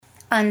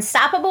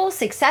Unstoppable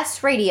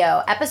Success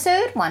Radio,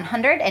 episode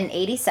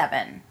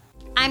 187.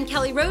 I'm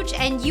Kelly Roach,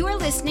 and you are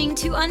listening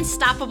to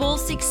Unstoppable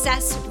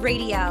Success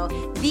Radio,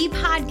 the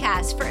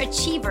podcast for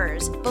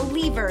achievers,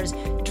 believers,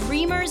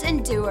 dreamers,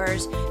 and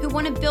doers who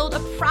want to build a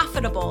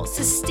profitable,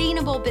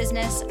 sustainable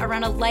business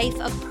around a life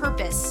of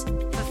purpose,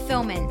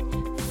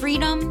 fulfillment,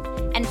 freedom,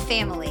 and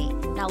family.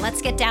 Now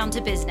let's get down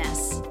to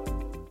business.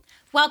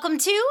 Welcome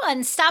to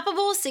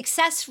Unstoppable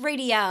Success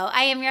Radio.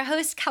 I am your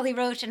host, Kelly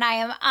Roach, and I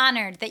am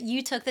honored that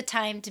you took the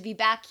time to be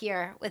back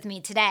here with me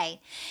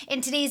today.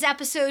 In today's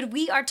episode,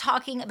 we are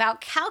talking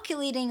about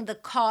calculating the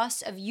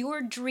cost of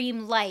your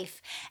dream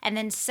life and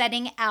then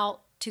setting out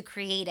to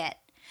create it.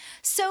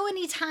 So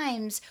many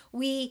times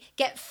we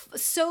get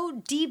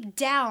so deep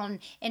down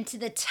into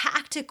the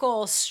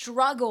tactical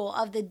struggle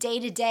of the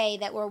day-to-day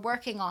that we're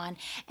working on,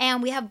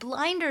 and we have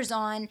blinders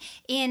on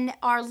in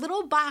our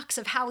little box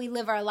of how we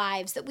live our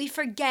lives that we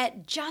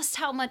forget just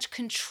how much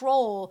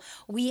control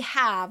we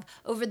have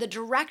over the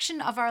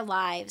direction of our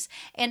lives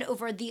and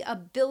over the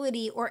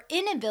ability or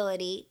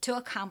inability to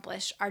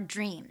accomplish our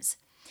dreams.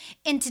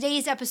 In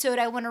today's episode,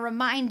 I want to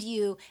remind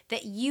you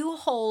that you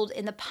hold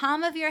in the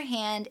palm of your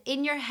hand,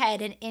 in your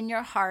head, and in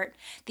your heart,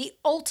 the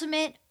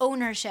ultimate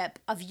ownership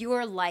of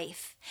your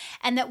life,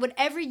 and that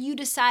whatever you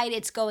decide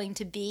it's going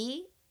to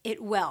be,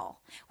 it will.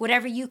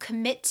 Whatever you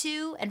commit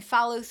to and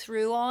follow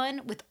through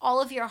on with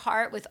all of your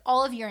heart, with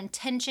all of your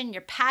intention,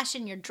 your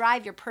passion, your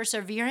drive, your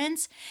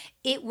perseverance,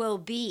 it will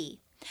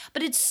be.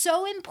 But it's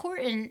so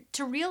important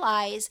to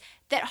realize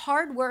that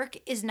hard work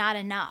is not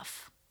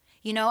enough.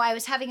 You know, I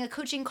was having a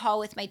coaching call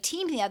with my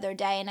team the other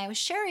day, and I was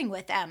sharing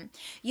with them,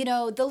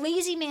 the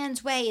lazy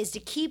man's way is to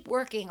keep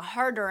working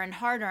harder and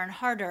harder and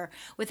harder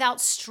without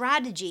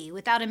strategy,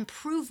 without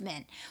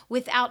improvement,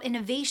 without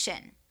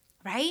innovation,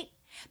 right?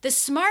 The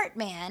smart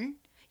man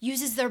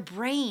uses their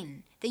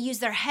brain. They use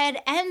their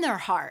head and their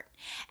heart.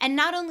 And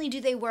not only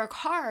do they work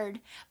hard,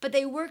 but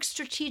they work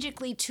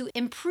strategically to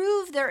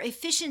improve their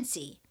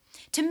efficiency,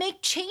 to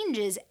make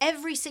changes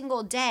every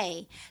single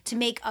day, to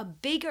make a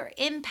bigger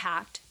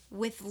impact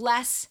with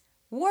less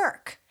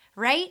work,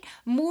 right?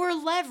 More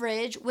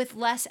leverage with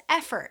less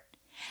effort.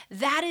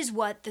 That is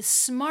what the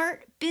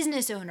smart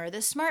business owner,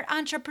 the smart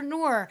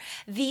entrepreneur,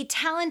 the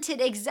talented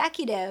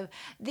executive,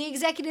 the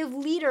executive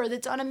leader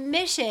that's on a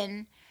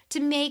mission to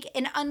make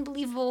an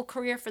unbelievable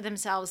career for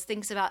themselves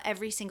thinks about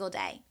every single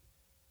day.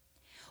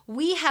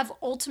 We have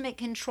ultimate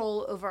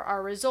control over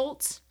our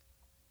results,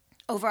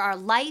 over our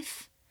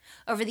life,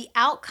 over the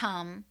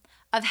outcome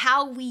of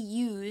how we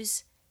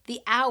use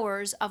the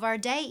hours of our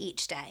day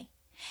each day.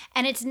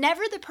 And it's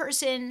never the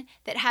person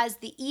that has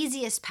the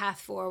easiest path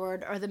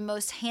forward or the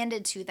most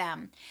handed to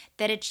them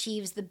that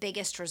achieves the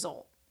biggest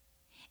result.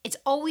 It's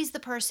always the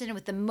person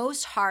with the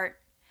most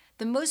heart,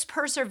 the most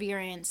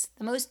perseverance,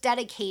 the most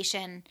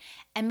dedication,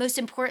 and most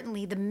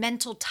importantly, the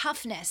mental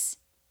toughness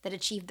that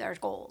achieve their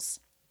goals.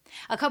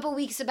 A couple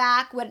weeks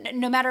back,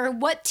 no matter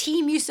what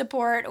team you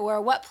support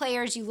or what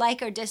players you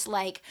like or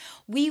dislike,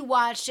 we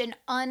watched an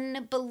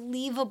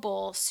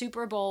unbelievable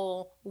Super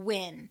Bowl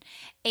win.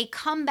 A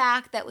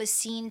comeback that was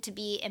seen to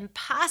be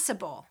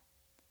impossible,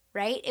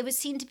 right? It was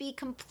seen to be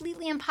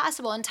completely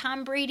impossible. And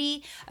Tom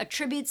Brady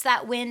attributes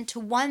that win to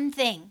one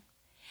thing,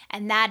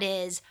 and that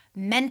is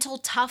mental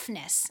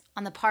toughness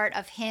on the part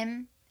of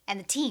him and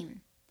the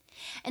team.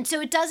 And so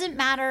it doesn't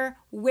matter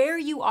where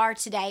you are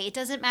today. It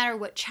doesn't matter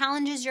what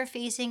challenges you're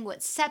facing,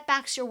 what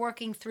setbacks you're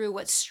working through,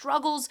 what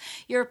struggles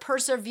you're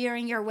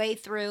persevering your way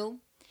through.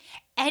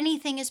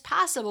 Anything is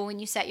possible when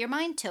you set your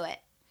mind to it.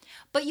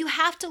 But you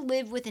have to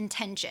live with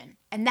intention.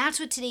 And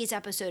that's what today's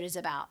episode is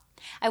about.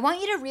 I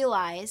want you to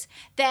realize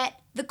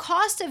that the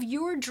cost of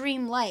your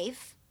dream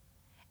life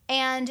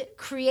and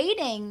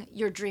creating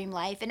your dream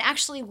life and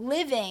actually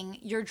living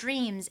your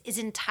dreams is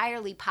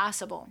entirely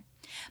possible.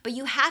 But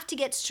you have to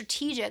get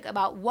strategic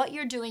about what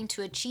you're doing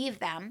to achieve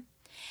them,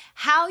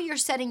 how you're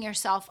setting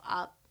yourself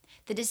up,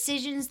 the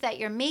decisions that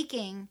you're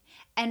making,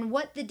 and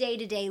what the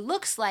day-to-day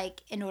looks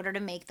like in order to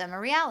make them a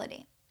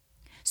reality.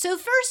 So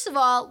first of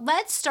all,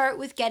 let's start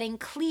with getting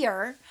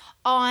clear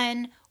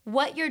on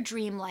what your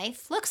dream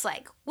life looks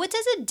like. What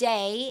does a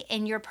day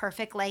in your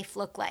perfect life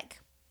look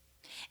like?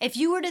 If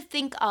you were to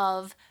think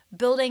of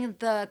building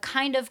the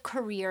kind of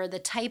career, the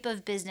type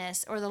of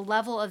business, or the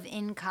level of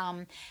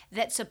income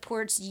that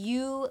supports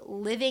you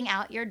living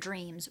out your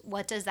dreams,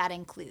 what does that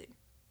include?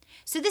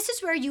 So this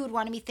is where you would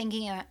want to be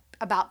thinking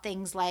about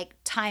things like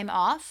time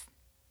off,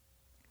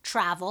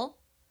 travel,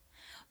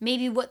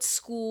 maybe what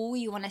school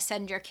you want to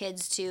send your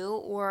kids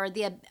to, or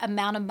the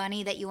amount of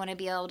money that you want to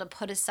be able to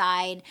put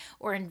aside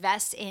or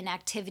invest in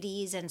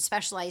activities and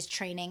specialized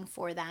training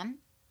for them,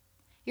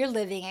 your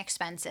living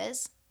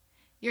expenses,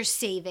 your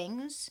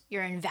savings,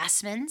 your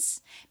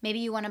investments. Maybe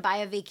you want to buy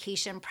a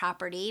vacation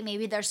property.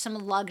 Maybe there's some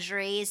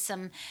luxuries,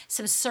 some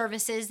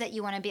services that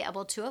you want to be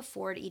able to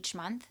afford each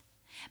month.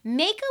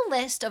 Make a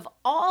list of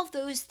all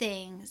those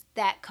things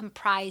that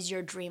comprise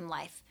your dream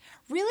life.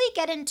 Really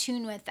get in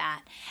tune with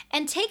that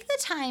and take the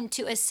time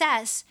to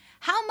assess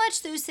how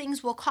much those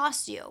things will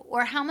cost you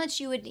or how much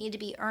you would need to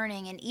be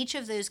earning in each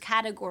of those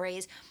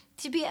categories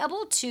to be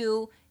able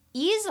to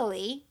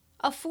easily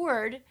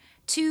afford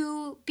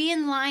to be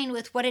in line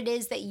with what it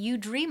is that you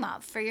dream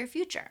of for your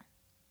future.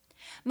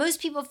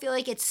 Most people feel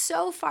like it's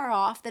so far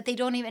off that they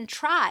don't even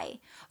try,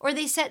 or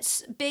they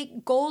set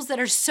big goals that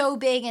are so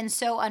big and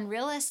so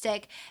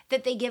unrealistic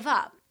that they give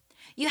up.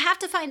 You have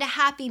to find a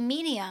happy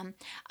medium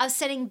of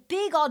setting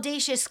big,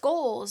 audacious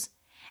goals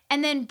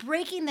and then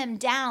breaking them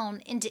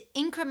down into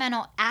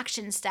incremental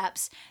action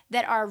steps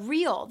that are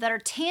real, that are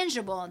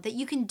tangible, that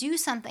you can do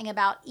something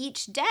about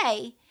each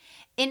day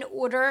in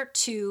order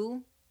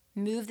to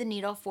move the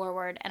needle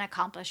forward and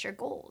accomplish your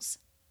goals.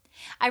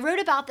 I wrote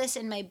about this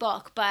in my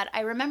book, but I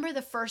remember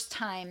the first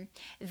time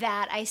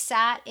that I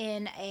sat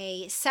in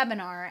a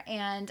seminar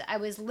and I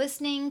was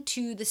listening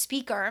to the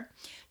speaker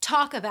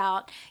talk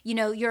about,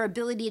 your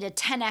ability to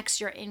 10x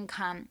your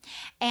income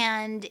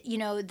and,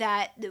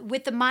 that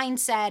with the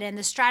mindset and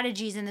the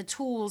strategies and the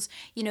tools,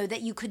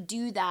 that you could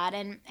do that.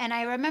 And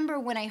I remember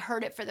when I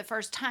heard it for the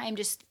first time,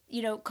 just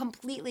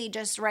completely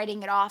just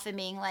writing it off and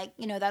being like,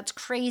 that's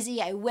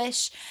crazy. I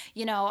wish,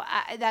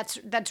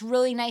 that's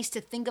really nice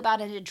to think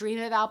about and to dream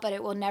about, but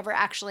it will never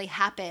actually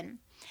happen.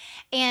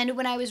 And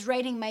when I was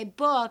writing my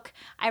book,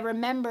 I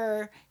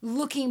remember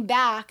looking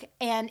back,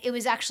 and it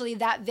was actually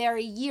that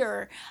very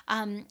year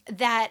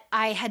that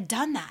I had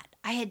done that.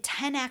 I had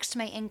 10x'd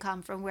my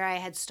income from where I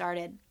had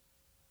started.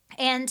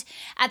 And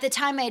at the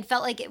time, I had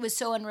felt like it was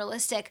so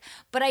unrealistic,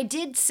 but I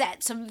did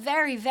set some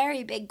very,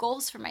 very big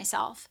goals for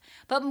myself.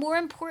 But more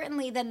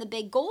importantly than the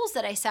big goals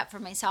that I set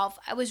for myself,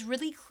 I was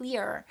really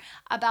clear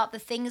about the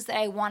things that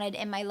I wanted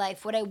in my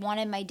life, what I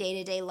wanted my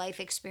day-to-day life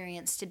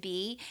experience to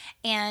be.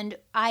 And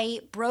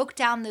I broke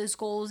down those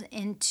goals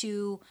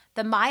into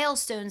the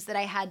milestones that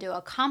I had to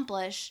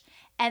accomplish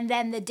and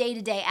then the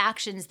day-to-day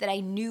actions that I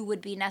knew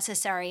would be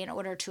necessary in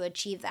order to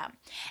achieve them.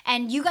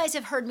 And you guys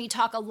have heard me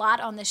talk a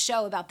lot on the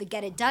show about the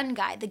Get It Done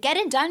Guide. The Get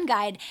It Done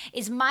Guide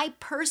is my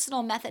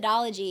personal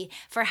methodology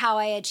for how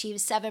I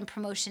achieved 7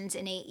 promotions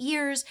in 8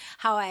 years,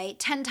 how I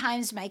 10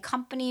 times my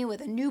company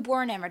with a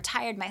newborn and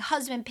retired my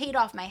husband, paid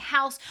off my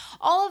house,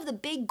 all of the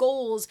big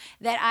goals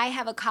that I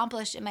have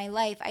accomplished in my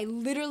life. I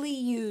literally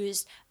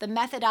used the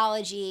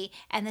methodology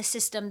and the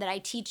system that I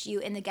teach you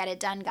in the Get It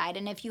Done Guide.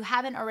 And if you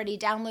haven't already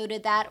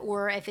downloaded that,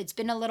 or if it's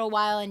been a little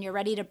while and you're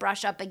ready to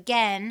brush up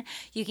again,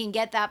 you can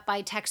get that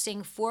by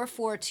texting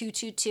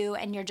 44222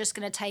 and you're just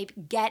going to type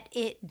Get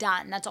It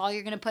Done. That's all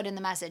you're going to put in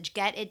the message.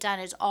 Get It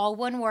Done is all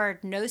one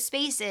word, no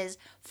spaces,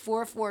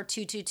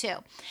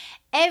 44222.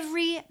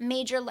 Every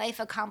major life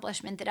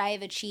accomplishment that I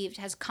have achieved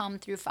has come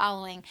through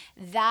following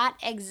that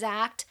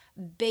exact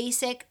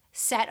basic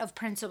set of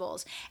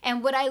principles.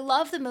 And what I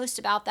love the most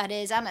about that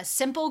is I'm a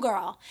simple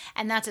girl,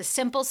 and that's a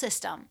simple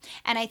system.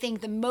 And I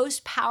think the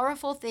most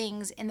powerful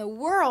things in the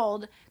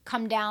world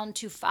come down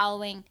to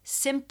following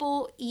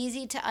simple,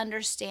 easy to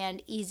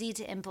understand, easy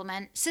to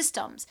implement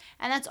systems.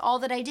 And that's all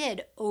that I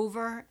did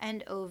over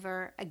and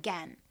over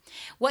again.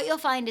 What you'll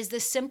find is the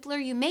simpler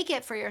you make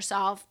it for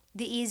yourself,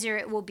 the easier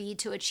it will be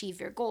to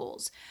achieve your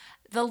goals.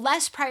 The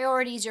less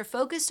priorities you're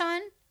focused on,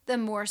 the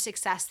more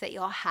success that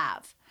you'll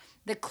have.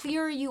 The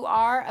clearer you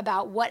are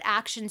about what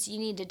actions you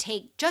need to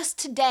take just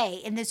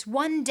today, in this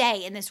one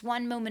day, in this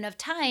one moment of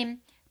time,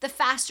 the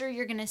faster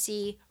you're going to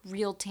see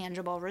real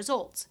tangible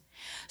results.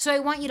 So I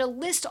want you to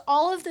list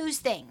all of those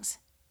things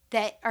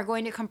that are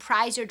going to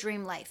comprise your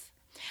dream life.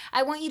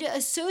 I want you to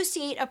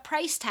associate a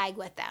price tag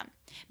with them,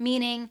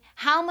 meaning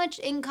how much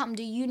income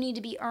do you need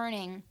to be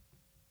earning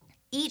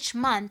each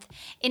month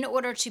in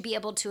order to be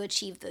able to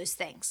achieve those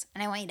things.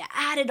 And I want you to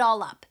add it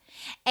all up.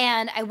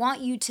 And I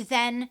want you to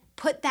then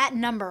put that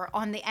number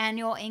on the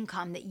annual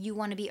income that you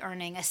want to be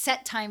earning a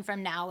set time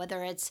from now,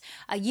 whether it's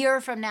a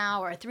year from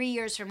now or 3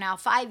 years from now,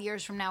 5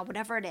 years from now,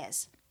 whatever it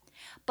is.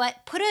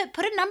 But put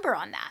a number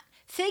on that.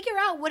 Figure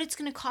out what it's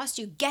going to cost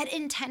you. Get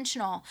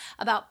intentional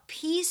about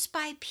piece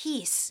by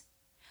piece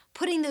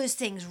putting those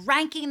things,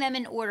 ranking them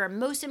in order,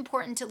 most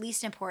important to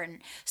least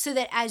important, so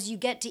that as you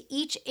get to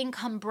each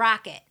income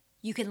bracket,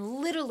 you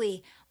can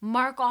literally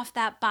mark off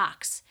that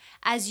box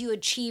as you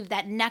achieve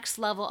that next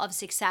level of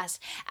success,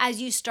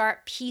 as you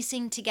start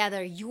piecing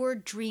together your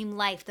dream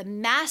life, the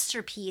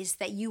masterpiece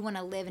that you want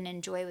to live and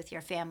enjoy with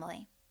your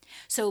family.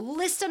 So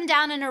list them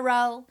down in a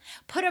row,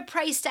 put a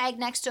price tag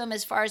next to them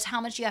as far as how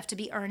much you have to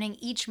be earning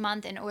each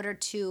month in order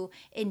to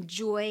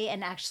enjoy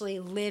and actually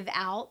live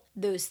out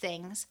those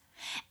things.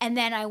 And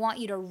then I want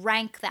you to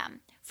rank them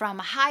from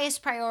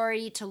highest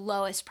priority to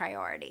lowest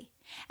priority.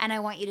 And I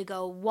want you to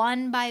go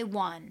one by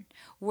one,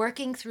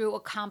 working through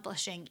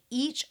accomplishing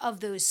each of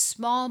those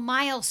small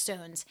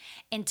milestones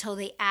until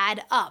they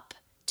add up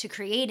to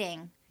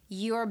creating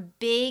your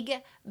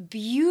big,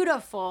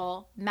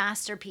 beautiful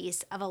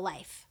masterpiece of a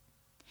life.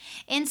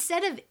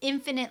 Instead of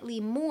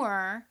infinitely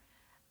more,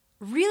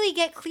 really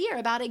get clear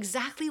about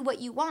exactly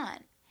what you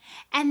want.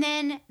 and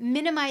then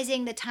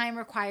minimizing the time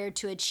required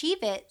to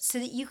achieve it so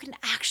that you can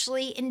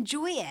actually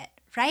enjoy it,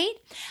 right?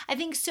 I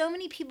think so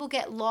many people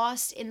get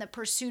lost in the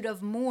pursuit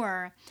of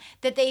more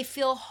that they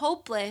feel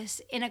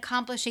hopeless in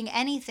accomplishing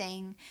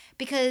anything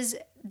because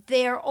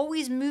they're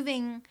always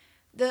moving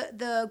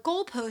the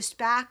goalpost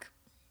back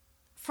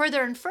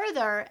further and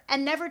further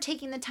and never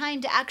taking the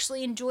time to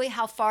actually enjoy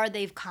how far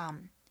they've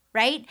come,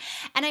 right?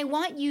 And I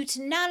want you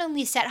to not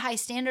only set high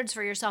standards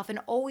for yourself and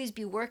always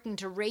be working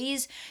to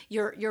raise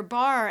your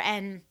bar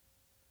and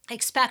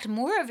expect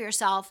more of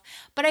yourself,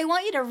 but I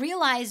want you to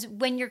realize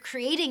when you're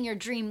creating your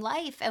dream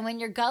life and when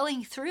you're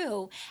going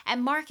through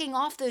and marking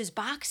off those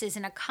boxes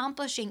and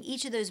accomplishing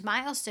each of those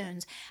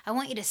milestones, I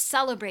want you to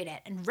celebrate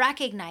it and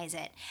recognize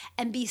it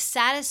and be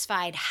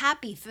satisfied,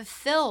 happy,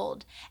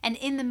 fulfilled, and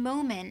in the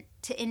moment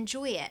to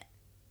enjoy it.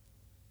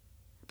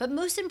 But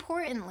most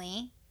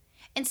importantly,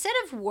 instead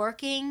of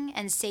working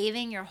and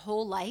saving your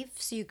whole life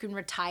so you can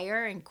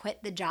retire and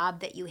quit the job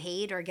that you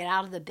hate or get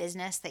out of the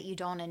business that you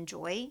don't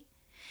enjoy,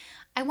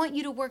 I want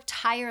you to work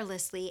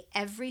tirelessly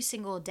every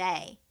single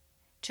day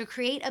to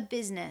create a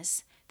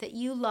business that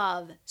you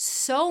love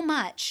so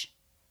much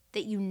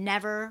that you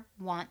never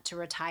want to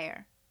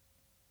retire.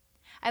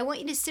 I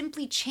want you to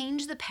simply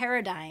change the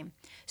paradigm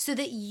so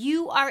that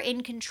you are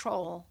in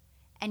control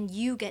and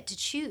you get to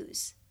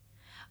choose.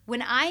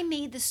 When I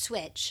made the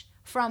switch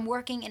from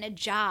working in a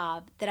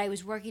job that I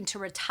was working to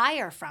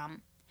retire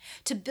from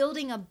to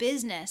building a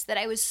business that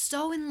I was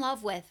so in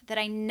love with that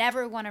I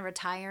never want to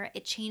retire,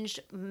 it changed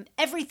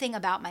everything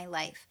about my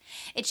life.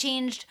 It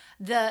changed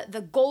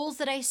the goals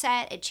that I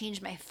set. It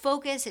changed my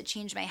focus. It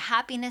changed my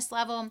happiness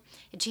level.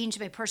 It changed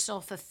my personal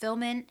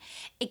fulfillment.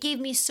 It gave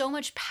me so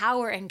much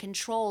power and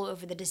control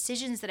over the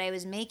decisions that I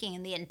was making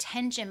and the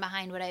intention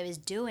behind what I was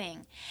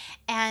doing.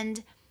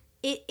 And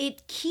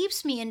it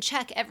keeps me in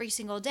check every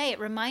single day. It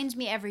reminds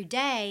me every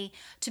day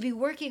to be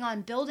working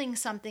on building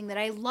something that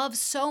I love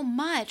so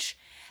much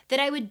that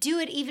I would do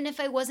it even if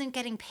I wasn't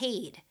getting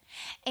paid.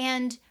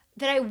 And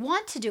that I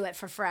want to do it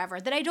for forever,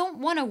 that I don't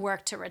want to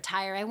work to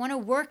retire. I want to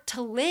work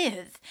to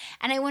live.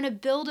 And I want to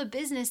build a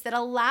business that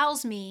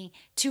allows me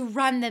to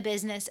run the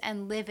business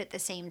and live at the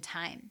same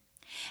time.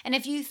 And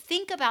if you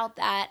think about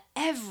that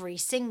every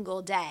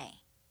single day,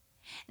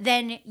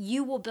 then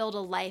you will build a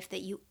life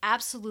that you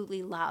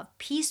absolutely love.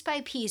 Piece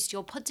by piece,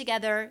 you'll put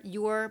together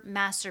your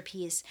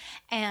masterpiece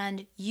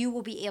and you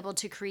will be able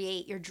to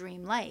create your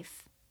dream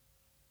life.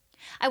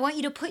 I want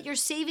you to put your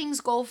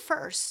savings goal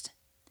first.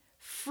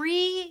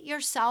 Free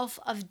yourself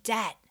of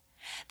debt.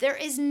 There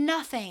is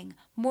nothing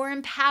more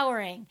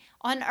empowering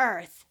on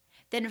earth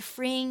than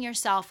freeing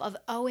yourself of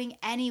owing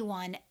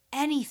anyone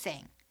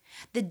anything.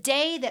 The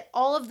day that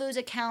all of those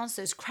accounts,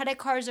 those credit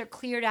cards are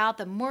cleared out,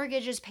 the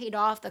mortgage is paid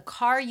off, the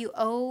car you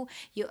own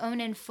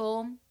in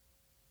full.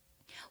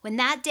 When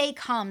that day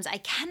comes, I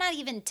cannot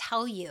even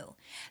tell you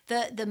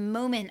the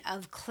moment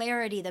of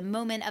clarity, the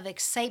moment of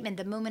excitement,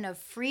 the moment of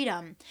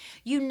freedom.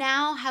 You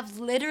now have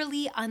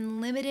literally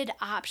unlimited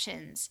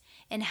options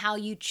in how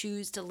you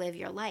choose to live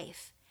your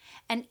life.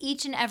 And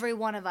each and every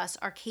one of us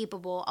are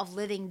capable of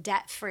living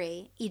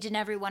debt-free. Each and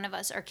every one of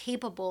us are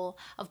capable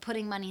of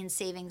putting money in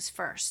savings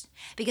first.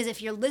 Because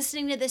if you're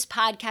listening to this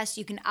podcast,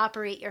 you can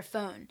operate your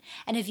phone.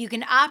 And if you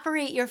can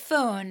operate your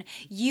phone,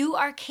 you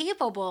are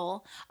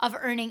capable of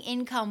earning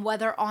income,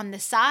 whether on the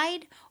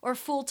side or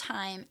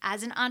full-time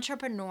as an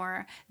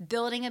entrepreneur,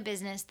 building a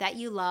business that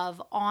you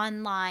love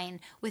online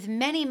with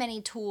many,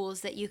 many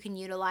tools that you can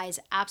utilize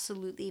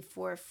absolutely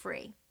for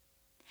free.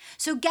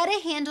 So get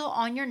a handle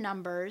on your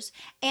numbers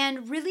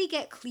and really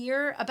get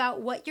clear about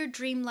what your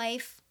dream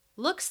life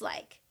looks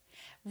like.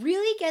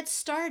 Really get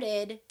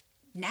started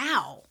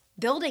now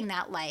building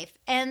that life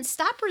and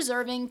stop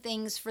reserving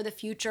things for the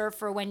future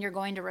for when you're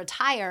going to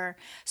retire.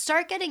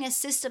 Start getting a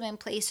system in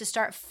place to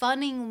start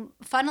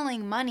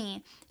funneling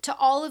money to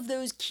all of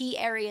those key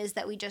areas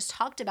that we just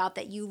talked about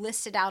that you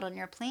listed out on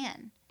your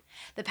plan.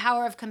 The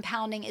power of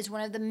compounding is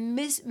one of the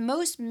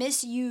most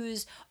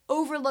misused,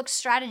 overlooked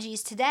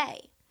strategies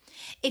today.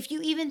 If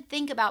you even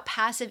think about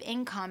passive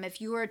income, if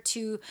you were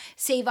to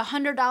save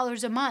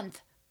 $100 a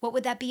month, what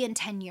would that be in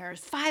 10 years?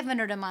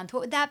 $500 a month,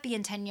 what would that be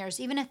in 10 years?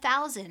 Even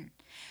 $1,000.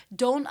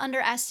 Don't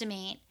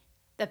underestimate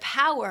the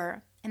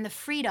power and the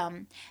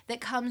freedom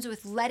that comes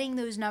with letting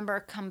those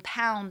numbers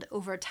compound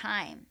over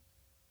time.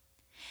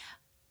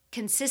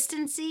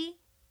 Consistency,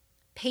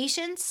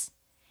 patience,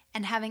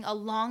 and having a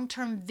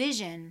long-term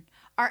vision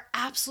are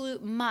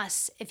absolute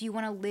musts if you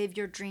want to live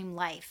your dream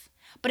life.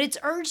 But it's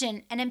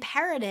urgent and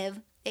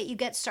imperative that you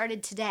get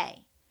started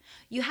today.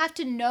 You have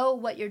to know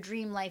what your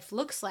dream life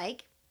looks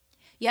like.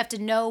 You have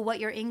to know what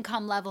your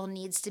income level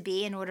needs to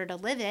be in order to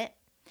live it.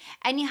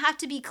 And you have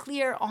to be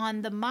clear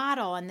on the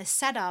model and the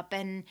setup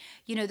and,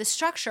 the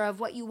structure of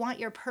what you want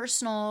your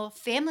personal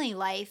family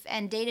life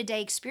and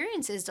day-to-day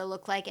experiences to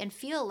look like and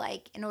feel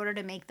like in order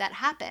to make that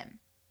happen.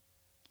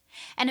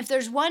 And if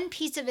there's one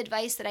piece of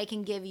advice that I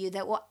can give you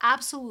that will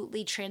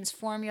absolutely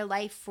transform your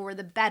life for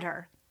the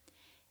better,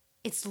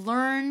 it's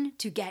learn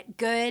to get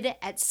good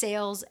at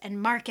sales and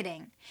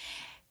marketing.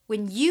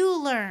 When you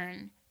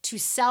learn to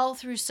sell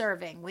through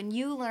serving, when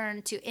you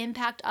learn to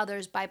impact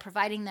others by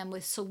providing them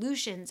with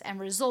solutions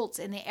and results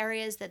in the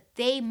areas that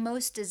they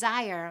most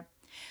desire,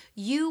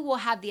 you will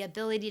have the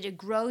ability to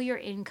grow your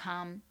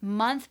income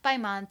month by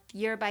month,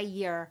 year by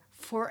year,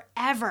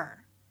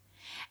 forever.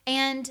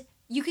 And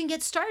you can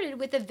get started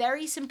with a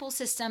very simple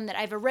system that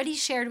I've already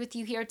shared with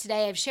you here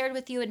today. I've shared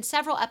with you in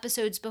several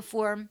episodes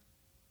before.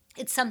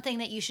 It's something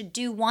that you should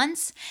do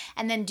once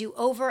and then do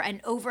over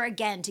and over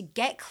again to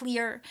get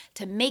clear,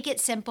 to make it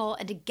simple,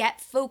 and to get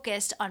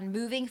focused on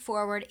moving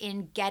forward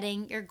in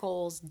getting your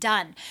goals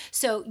done.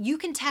 So you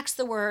can text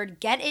the word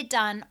 "get it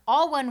done,"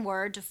 all one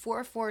word, to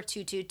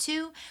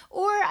 44222,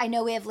 or I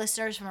know we have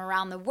listeners from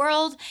around the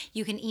world.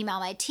 You can email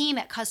my team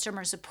at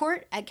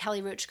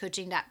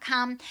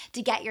customersupport@kellyroachcoaching.com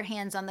to get your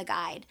hands on the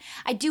guide.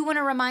 I do want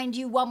to remind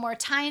you one more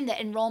time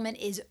that enrollment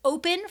is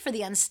open for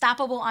the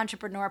Unstoppable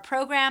Entrepreneur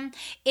Program.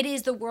 It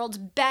is the world's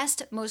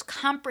best, most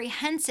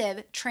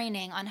comprehensive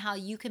training on how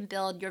you can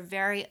build your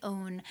very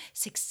own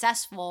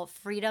successful,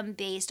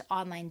 freedom-based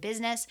online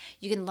business.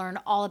 You can learn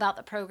all about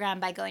the program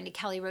by going to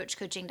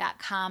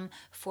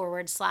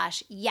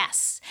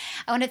kellyroachcoaching.com/yes.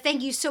 I want to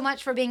thank you so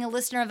much for being a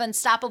listener of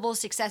Unstoppable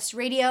Success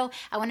Radio.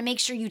 I want to make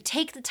sure you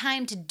take the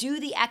time to do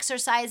the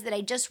exercise that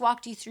I just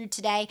walked you through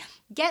today.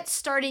 Get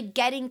started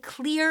getting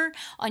clear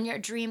on your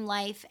dream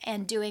life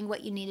and doing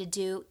what you need to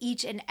do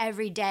each and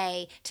every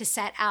day to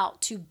set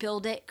out to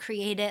build it,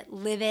 create it,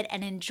 live it,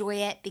 and enjoy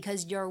it,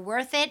 because you're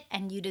worth it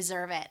and you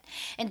deserve it.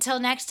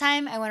 Until next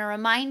time, I want to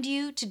remind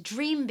you to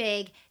dream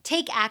big,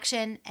 take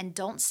action, and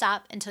don't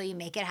stop until you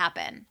make it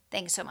happen.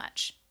 Thanks so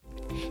much.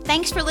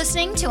 Thanks for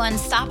listening to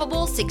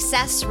Unstoppable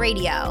Success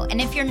Radio.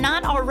 And if you're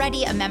not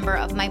already a member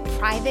of my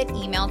private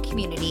email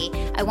community,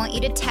 I want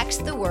you to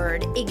text the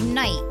word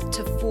IGNITE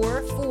to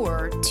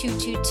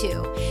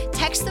 44222.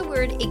 Text the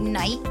word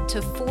IGNITE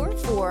to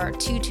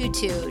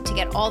 44222 to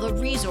get all the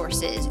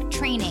resources,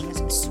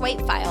 trainings, swipe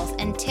files,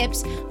 and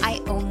tips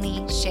I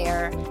only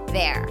share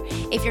there.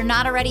 If you're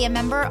not already a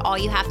member, all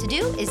you have to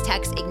do is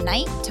text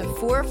IGNITE to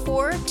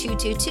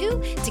 44222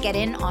 to get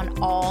in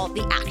on all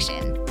the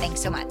action.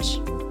 Thanks so much.